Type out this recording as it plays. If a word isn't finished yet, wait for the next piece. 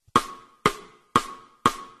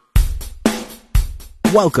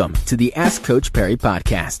Welcome to the Ask Coach Perry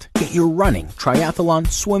podcast. Get your running, triathlon,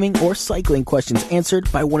 swimming, or cycling questions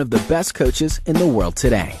answered by one of the best coaches in the world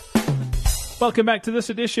today. Welcome back to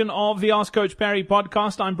this edition of the Ask Coach Perry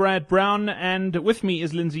podcast. I'm Brad Brown, and with me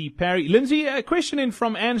is Lindsay Perry. Lindsay, a question in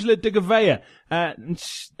from Angela de Gouveia.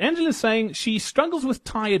 Angela's saying she struggles with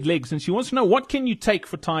tired legs, and she wants to know, what can you take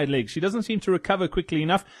for tired legs? She doesn't seem to recover quickly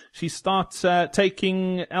enough. She starts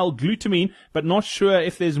taking L-glutamine, but not sure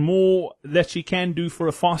if there's more that she can do for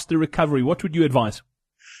a faster recovery. What would you advise?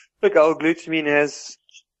 Look, L-glutamine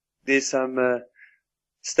there's some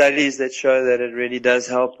studies that show that it really does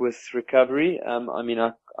help with recovery.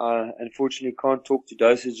 I unfortunately can't talk to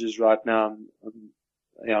dosages right now.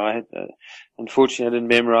 Unfortunately, I didn't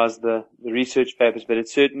memorize the research papers, but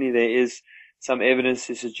there is some evidence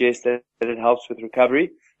to suggest that it helps with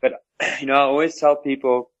recovery. But, I always tell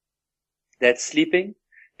people that sleeping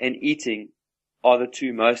and eating are the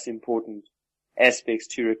two most important aspects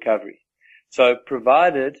to recovery. So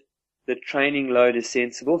provided the training load is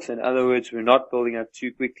sensible, so in other words, we're not building up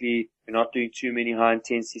too quickly, we're not doing too many high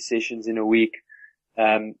intensity sessions in a week,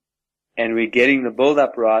 and we're getting the build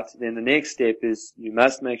up right, then the next step is you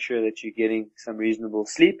must make sure that you're getting some reasonable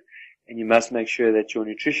sleep, and you must make sure that your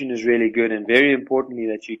nutrition is really good, and very importantly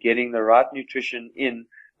that you're getting the right nutrition in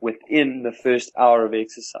within the first hour of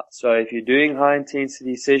exercise. So if you're doing high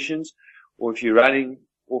intensity sessions, or if you're running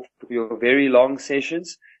off your very long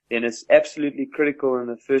sessions, then it's absolutely critical in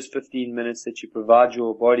the first 15 minutes that you provide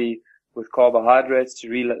your body with carbohydrates to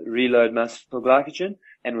reload muscle glycogen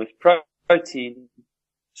and with protein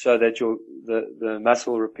so that the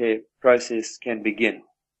muscle repair process can begin.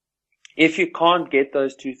 If you can't get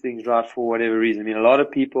those two things right for whatever reason, a lot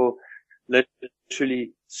of people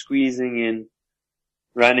literally squeezing in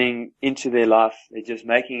running into their life, they're just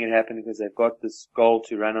making it happen because they've got this goal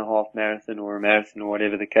to run a half marathon or a marathon or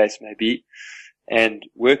whatever the case may be. And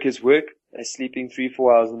work is work. They're sleeping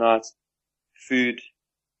 3-4 hours a night. Food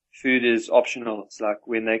is optional. It's like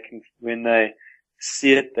when they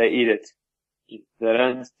see it, they eat it. If they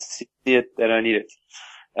don't see it, they don't eat it.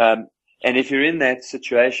 And if you're in that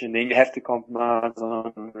situation, then you have to compromise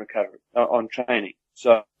on recovery, on training.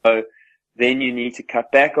 So then you need to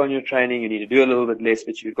cut back on your training. You need to do a little bit less,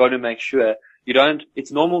 but you've got to make sure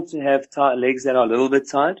it's normal to have legs that are a little bit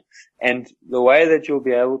tired. And the way that you'll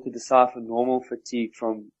be able to decipher normal fatigue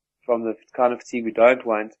from the kind of fatigue we don't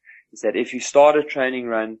want is that if you start a training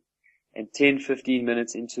run and 10-15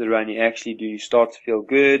 minutes into the run you start to feel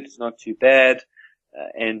good, it's not too bad,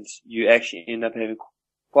 and you actually end up having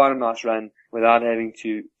quite a nice run without having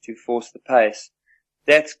to force the pace,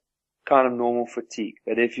 that's kind of normal fatigue.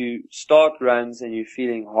 But if you start runs and you're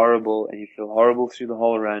feeling horrible and you feel horrible through the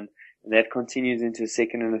whole run, and that continues into a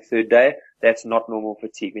second and a third day, that's not normal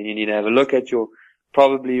fatigue. And you need to have a look at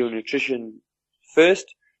probably your nutrition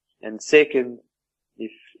first, and second,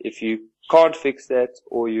 if you can't fix that,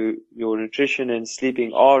 or your nutrition and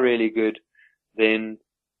sleeping are really good, then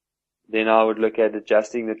I would look at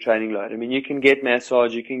adjusting the training load. You can get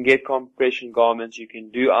massage, you can get compression garments, you can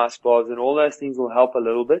do ice baths, and all those things will help a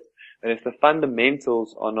little bit. But if the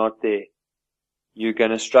fundamentals are not there, you're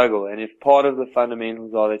going to struggle. And if part of the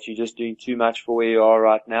fundamentals are that you're just doing too much for where you are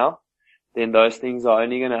right now, then those things are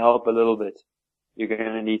only going to help a little bit. You're going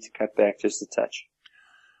to need to cut back just a touch.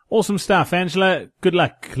 Awesome stuff, Angela. Good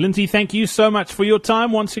luck. Lindsay, thank you so much for your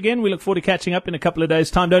time once again. We look forward to catching up in a couple of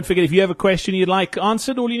days' time. Don't forget, if you have a question you'd like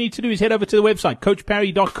answered, all you need to do is head over to the website,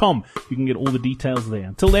 coachperry.com. You can get all the details there.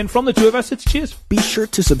 Until then, from the two of us, it's cheers. Be sure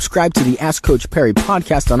to subscribe to the Ask Coach Perry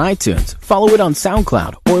podcast on iTunes, follow it on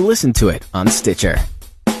SoundCloud, or listen to it on Stitcher.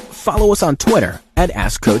 Follow us on Twitter at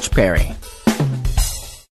Ask Coach Perry.